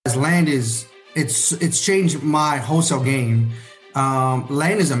Land is it's changed my wholesale game.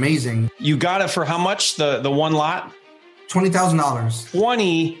 Land is amazing. You got it for how much? The one lot? $20,000.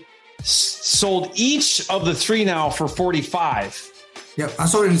 20 sold each of the three now for 45. Yep, I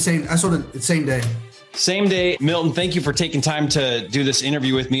sold it the same day. Same day. Milton, thank you for taking time to do this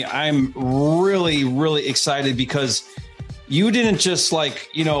interview with me. I'm really, really excited because you didn't just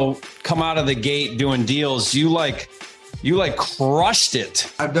come out of the gate doing deals. You crushed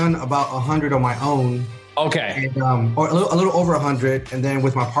it. I've done about 100 on my own. Okay. And, or a little over 100. And then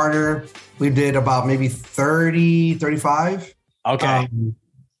with my partner, we did about maybe 30, 35. Okay. I've been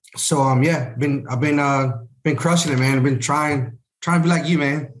crushing it, man. I've been trying to be like you,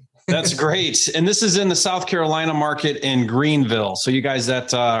 man. That's great. And this is in the South Carolina market in Greenville. So you guys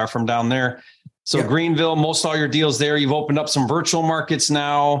that are from down there. So yeah. Greenville, most all your deals there. You've opened up some virtual markets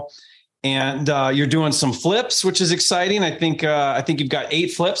now. And you're doing some flips, which is exciting. I think you've got 8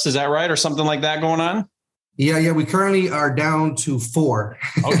 flips. Is that right? Or something like that going on? Yeah. We currently are down to 4.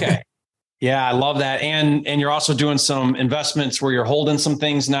 Okay. Yeah, I love that. And you're also doing some investments where you're holding some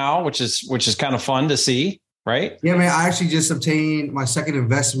things now, which is kind of fun to see, right? Yeah, man. I actually just obtained my second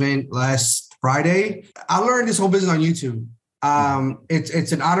investment last Friday. I learned this whole business on YouTube.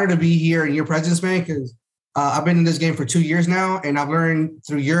 It's an honor to be here in your presence, man, because I've been in this game for 2 years now, and I've learned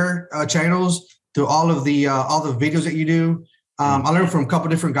through your channels, through all the videos that you do. I learned from a couple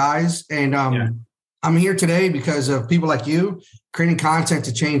different guys, and I'm here today because of people like you creating content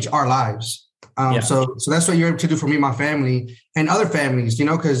to change our lives. So that's what you're able to do for me, my family, and other families.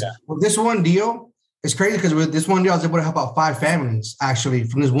 Because with this one deal, it's crazy because with this one deal, I was able to help out 5 families actually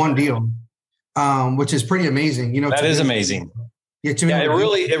from this one deal, which is pretty amazing. That is amazing. Yeah,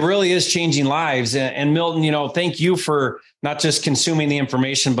 it really is changing lives. And Milton, thank you for not just consuming the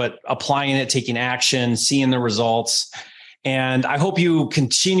information, but applying it, taking action, seeing the results. And I hope you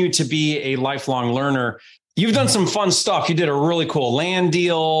continue to be a lifelong learner. You've done some fun stuff. You did a really cool land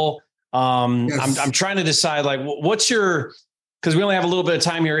deal. Yes. I'm trying to decide what's because we only have a little bit of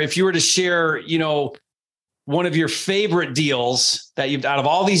time here. If you were to share, one of your favorite deals that you've out of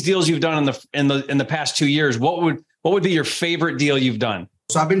all these deals you've done in the past 2 years, what would be your favorite deal you've done?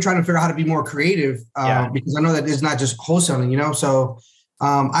 So I've been trying to figure out how to be more creative because I know that it's not just wholesaling, So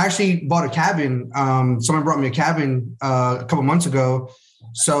I actually bought a cabin. Someone brought me a cabin a couple months ago.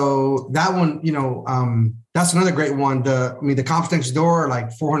 So that one, that's another great one. The comps next door are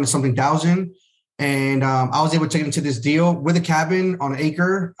like 400 something thousand. And I was able to take into this deal with a cabin on an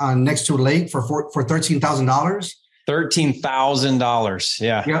acre next to a lake for $13,000. $13,000.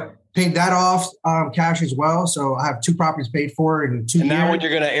 Yeah. Yep. Paid that off cash as well. So I have 2 properties paid for in 2 years. And that one you're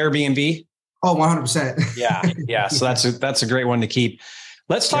going to Airbnb? Oh, 100%. Yeah. So that's a great one to keep.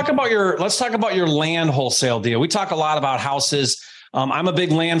 Let's talk about your land wholesale deal. We talk a lot about houses. I'm a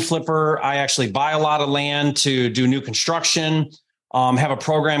big land flipper. I actually buy a lot of land to do new construction. Have a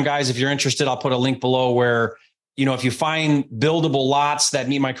program, guys. If you're interested, I'll put a link below where, if you find buildable lots that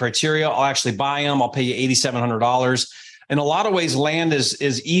meet my criteria, I'll actually buy them. I'll pay you $8,700. In a lot of ways, land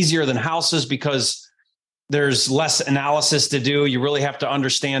is easier than houses because there's less analysis to do. You really have to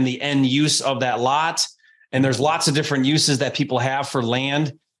understand the end use of that lot. And there's lots of different uses that people have for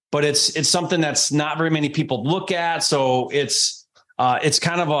land, but it's something that's not very many people look at. So it's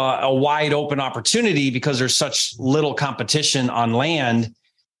kind of a wide open opportunity because there's such little competition on land.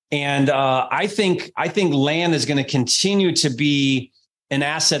 And I think land is going to continue to be an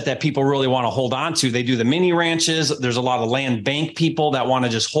asset that people really want to hold on to. They do the mini ranches. There's a lot of land bank people that want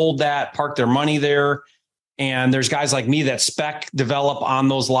to just hold that, park their money there. And there's guys like me that spec develop on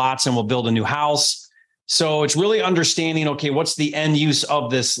those lots and will build a new house. So it's really understanding, okay, what's the end use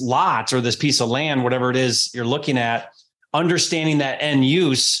of this lot or this piece of land, whatever it is you're looking at, understanding that end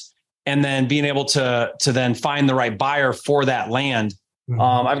use, and then being able to then find the right buyer for that land.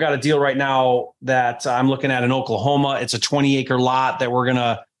 I've got a deal right now that I'm looking at in Oklahoma. It's a 20-acre lot that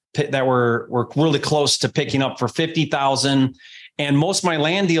we're really close to picking up for $50,000. And most of my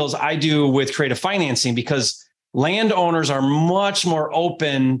land deals I do with creative financing because landowners are much more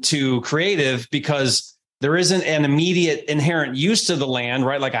open to creative because there isn't an immediate inherent use to the land,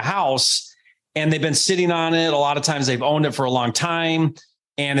 right? Like a house, and they've been sitting on it. A lot of times they've owned it for a long time.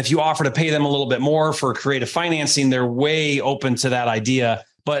 And if you offer to pay them a little bit more for creative financing, they're way open to that idea.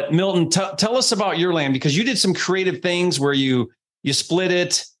 But Milton, tell us about your land because you did some creative things where you split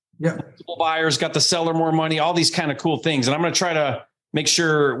it. Yeah. Multiple buyers got the seller more money, all these kind of cool things. And I'm going to try to make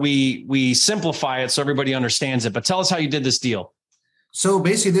sure we simplify it so everybody understands it. But tell us how you did this deal. So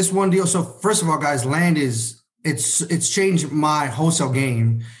basically this one deal. So first of all, guys, land it's changed my wholesale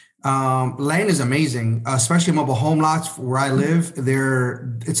game. Land is amazing, especially mobile home lots where I live.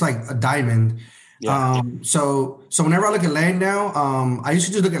 It's like a diamond. Yeah. So whenever I look at land now, I used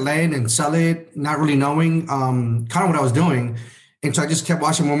to just look at land and sell it, not really knowing kind of what I was doing. And so I just kept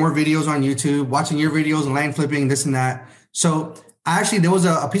watching more videos on YouTube, watching your videos and land flipping, this and that. So actually, there was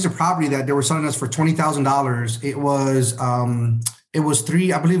a piece of property that they were selling us for $20,000. It was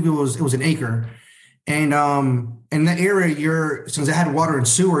I believe it was an acre. And in that area, since it had water and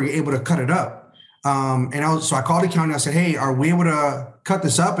sewer, you're able to cut it up. So I called the county. I said, "Hey, are we able to cut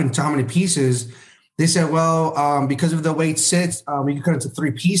this up into how many pieces?" They said, "Well, because of the way it sits, we can cut it into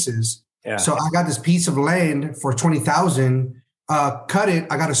 3 pieces." Yeah. So I got this piece of land for $20,000. Cut it.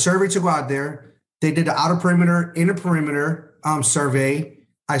 I got a survey to go out there. They did the outer perimeter, inner perimeter survey.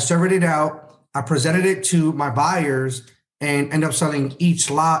 I surveyed it out. I presented it to my buyers and ended up selling each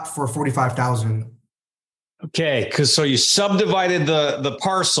lot for $45,000. Okay, so you subdivided the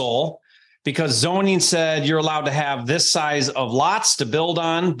parcel because zoning said you're allowed to have this size of lots to build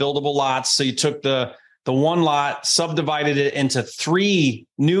on, buildable lots. So you took the one lot, subdivided it into 3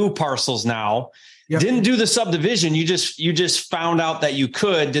 new parcels now. Yep. Didn't do the subdivision. You just found out that you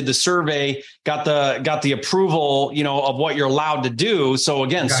could, did the survey, got the approval, of what you're allowed to do. So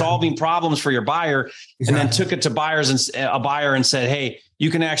again, solving problems for your buyer, and then took it to a buyer and said, "Hey,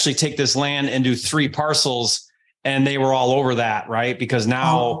 you can actually take this land and do 3 parcels." And they were all over that, right? Because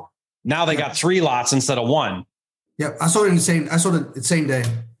now they got 3 lots instead of 1. Yep. I sold it the same day.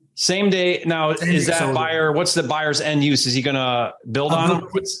 Same day. Now, is that buyer, what's the buyer's end use? Is he going to build on them?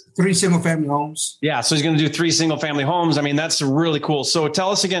 3 single family homes. Yeah. So he's going to do 3 single family homes. I mean, that's really cool. So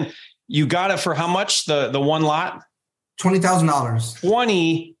tell us again, you got it for how much? The 1 lot? $20,000.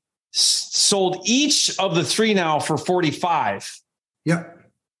 20 sold each of the 3 now for 45. Yep.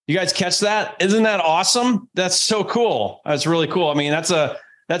 You guys catch that? Isn't that awesome? That's so cool. That's really cool. I mean, that's a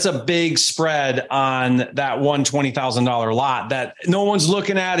big spread on that one $20,000 lot that no one's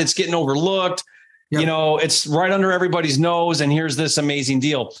looking at. It's getting overlooked. Yep. It's right under everybody's nose. And here's this amazing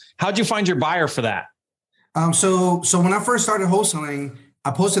deal. How'd you find your buyer for that? So when I first started wholesaling,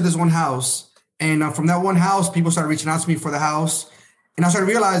 I posted this one house, and from that one house, people started reaching out to me for the house. And I started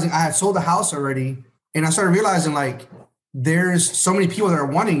realizing I had sold the house already. And I started realizing there's so many people that are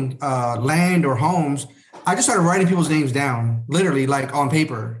wanting land or homes. I just started writing people's names down, literally on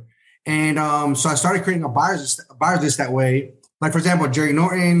paper. And so I started creating a buyer's list that way. Like, for example, Jerry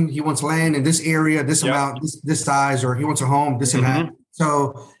Norton, he wants land in this area, this amount, this size, or he wants a home, this and that.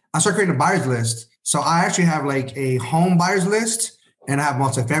 So I started creating a buyer's list. So I actually have a home buyer's list, and I have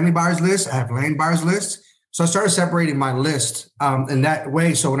multifamily buyer's list. I have land buyer's list. So I started separating my list in that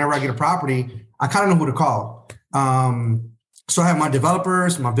way. So whenever I get a property, I kind of know who to call. So I have my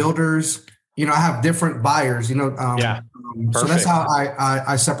developers, my builders, I have different buyers, so that's how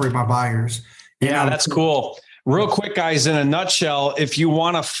I separate my buyers. Yeah, that's cool. Real quick, guys, in a nutshell, if you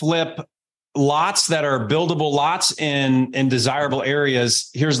want to flip lots that are buildable lots in desirable areas,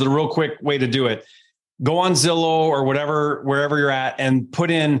 here's the real quick way to do it. Go on Zillow or wherever you're at, and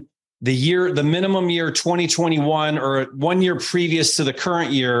put in the minimum year 2021 or 1 year previous to the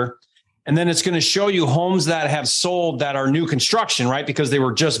current year. And then it's going to show you homes that have sold that are new construction, right? Because they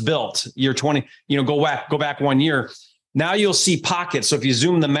were just built year 20, go back 1 year. Now you'll see pockets. So if you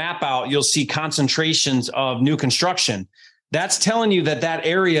zoom the map out, you'll see concentrations of new construction. That's telling you that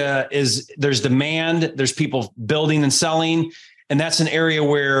area there's demand, there's people building and selling. And that's an area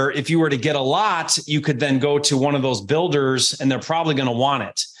where if you were to get a lot, you could then go to one of those builders and they're probably going to want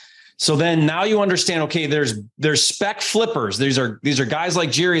it. So then now you understand, okay, there's spec flippers. These are guys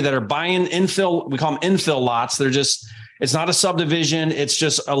like Jerry that are buying infill. We call them infill lots. It's not a subdivision. It's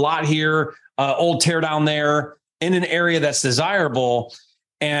just a lot here, old tear down there in an area that's desirable.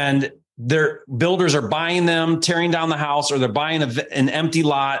 And their builders are buying them, tearing down the house, or they're buying an empty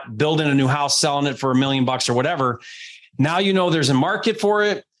lot, building a new house, selling it for $1 million or whatever. Now, there's a market for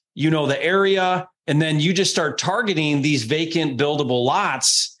it, the area, and then you just start targeting these vacant buildable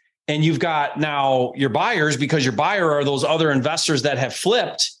lots. And you've got now your buyers, because your buyer are those other investors that have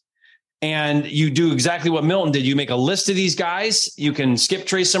flipped. And you do exactly what Milton did. You make a list of these guys. You can skip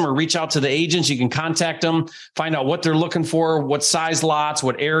trace them or reach out to the agents. You can contact them, find out what they're looking for, what size lots,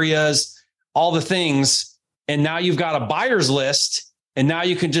 what areas, all the things. And now you've got a buyer's list. And now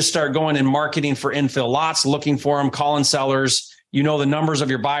you can just start going and marketing for infill lots, looking for them, calling sellers. The numbers of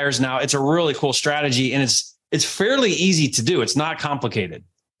your buyers now. It's a really cool strategy. And it's fairly easy to do. It's not complicated.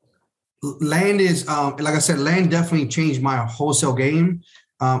 Land is, like I said, land definitely changed my wholesale game.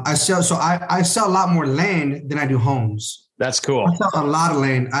 I sell a lot more land than I do homes. That's cool. I sell a lot of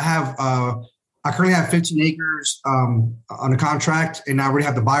land. I have I currently have 15 acres on a contract, and I already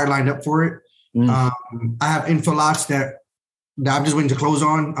have the buyer lined up for it. I have infill lots that I'm just waiting to close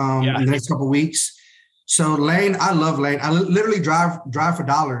on in the next couple of weeks. So land, I love land. I literally drive for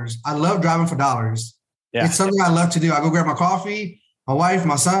dollars. I love driving for dollars. Yeah. It's something I love to do. I go grab my coffee, my wife,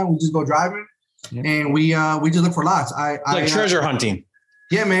 my son, we just go driving, and we just look for lots. I treasure hunting.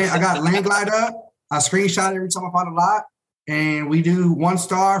 Yeah, man. I got land glide up. I screenshot every time I find a lot, and we do 1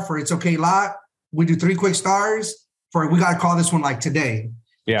 star for it's okay lot. We do 3 quick stars for we got to call this one like today.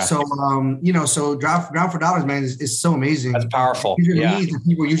 Yeah. So so drive for dollars, man, is so amazing. That's powerful. Leads that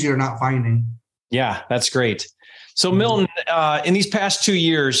people usually are not finding. Yeah, that's great. So Milton, in these past 2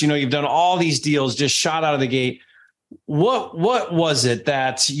 years, you've done all these deals, just shot out of the gate. What was it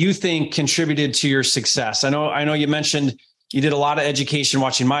that you think contributed to your success? I know you mentioned you did a lot of education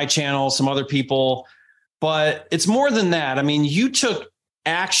watching my channel, some other people, but it's more than that. I mean, you took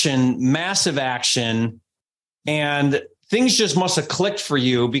action, massive action, and things just must have clicked for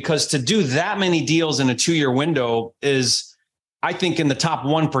you, because to do that many deals in a 2-year window is, I think, in the top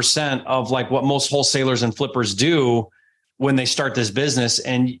 1% of like what most wholesalers and flippers do when they start this business.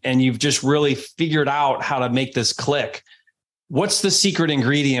 And you've just really figured out how to make this click. What's the secret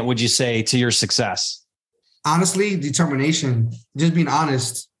ingredient, would you say, to your success? Honestly, determination, just being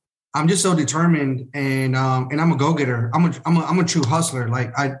honest. I'm just so determined, and I'm a go-getter. I'm a true hustler.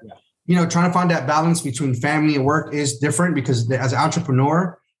 Like trying to find that balance between family and work is different, because as an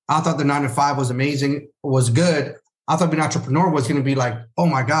entrepreneur, I thought the 9 to 5 was amazing, was good. I thought being an entrepreneur was going to be like, oh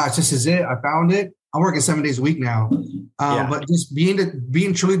my gosh, this is it. I found it. I'm working 7 days a week now. But just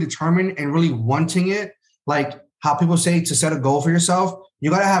being truly determined and really wanting it, like how people say to set a goal for yourself,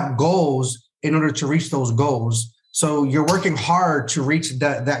 you got to have goals in order to reach those goals. So you're working hard to reach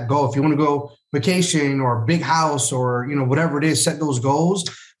that goal. If you want to go vacation or big house or, whatever it is, set those goals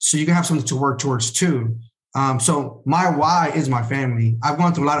so you can have something to work towards too. So my why is my family. I've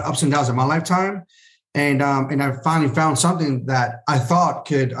gone through a lot of ups and downs in my lifetime. And I finally found something that I thought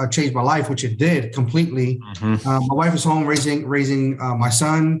could change my life, which it did completely. My wife is home raising my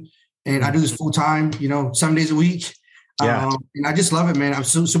son, and I do this full time, 7 days a week. And I just love it, man. I'm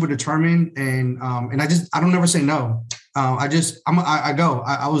super determined, and I don't never say no. I go.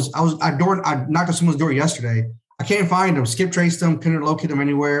 I knocked on someone's door yesterday. I can't find them, skip traced them, couldn't locate them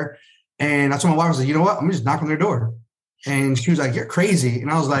anywhere. And I told my wife, I was like, you know what? I'm just knocking on their door. And she was like, you're crazy.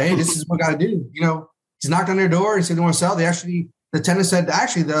 And I was like, hey, this is what I got to do. He's knocked on their door. He said they want to sell. The tenant said,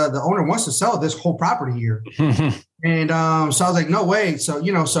 actually, the owner wants to sell this whole property here. And so I was like, no way. So,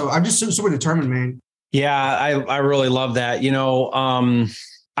 so I'm just super determined, man. Yeah, I really love that.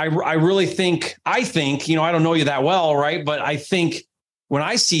 I really think, I don't know you that well, right? But I think when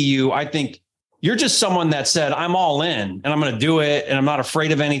I see you, I think you're just someone that said, I'm all in and I'm going to do it. And I'm not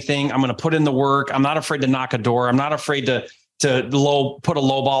afraid of anything. I'm going to put in the work. I'm not afraid to knock a door. I'm not afraid to put a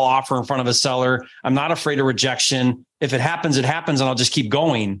lowball offer in front of a seller. I'm not afraid of rejection. If it happens, it happens, and I'll just keep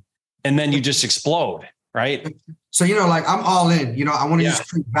going. And then you just explode, right? So, like I'm all in, I want to just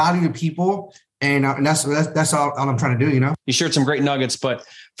create value to people. And that's all I'm trying to do, You shared some great nuggets, but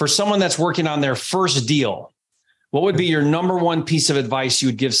for someone that's working on their first deal, what would be your number one piece of advice you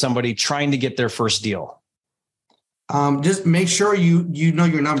would give somebody trying to get their first deal? Just make sure you know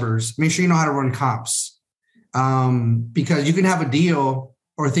your numbers. Make sure you know how to run comps. Because you can have a deal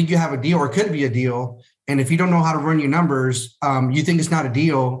or think you have a deal or it could be a deal. And if you don't know how to run your numbers, you think it's not a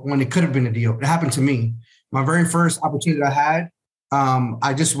deal when it could have been a deal. It happened to me. My very first opportunity that I had,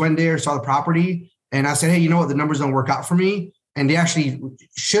 I just went there, saw the property, and I said, hey, you know what? The numbers don't work out for me. And they actually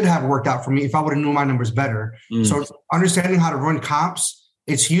should have worked out for me if I would have known my numbers better. So understanding how to run comps,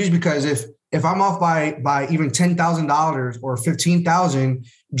 it's huge, because if I'm off by even $10,000 or $15,000,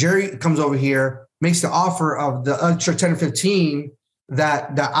 Jerry comes over here, makes the offer of the extra 10 or 15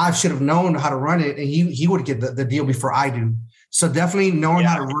 that I should have known how to run it, and he would get the deal before I do. So definitely knowing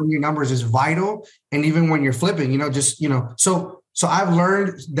how to run your numbers is vital. And even when you're flipping, so I've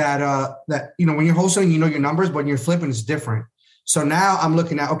learned that when you're wholesaling, your numbers, but when you're flipping, it's different. So now I'm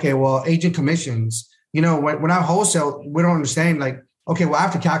looking at, okay, well, agent commissions, when I wholesale, we don't understand, like, okay, well, I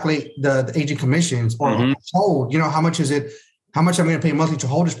have to calculate the agent commissions or hold, how much is it? How much I'm going to pay monthly to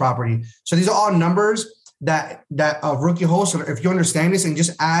hold this property. So these are all numbers that a rookie wholesaler, if you understand this and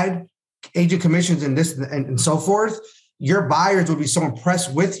just add agent commissions and this and so forth, your buyers will be so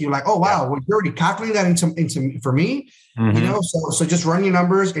impressed with you. Like, oh, wow, well, you're already calculating that into for me, So just run your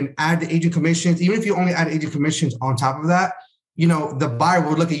numbers and add the agent commissions. Even if you only add agent commissions on top of that, the buyer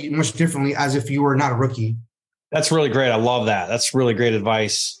would look at you much differently as if you were not a rookie. That's really great. I love that. That's really great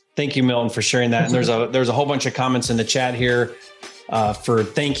advice. Thank you, Milton, for sharing that. And there's a whole bunch of comments in the chat here. for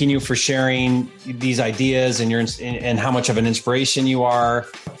thanking you for sharing these ideas and how much of an inspiration you are.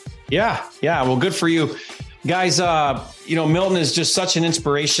 Yeah. Well, good for you. Guys, Milton is just such an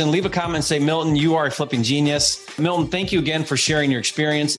inspiration. Leave a comment and say, Milton, you are a flipping genius. Milton, thank you again for sharing your experience.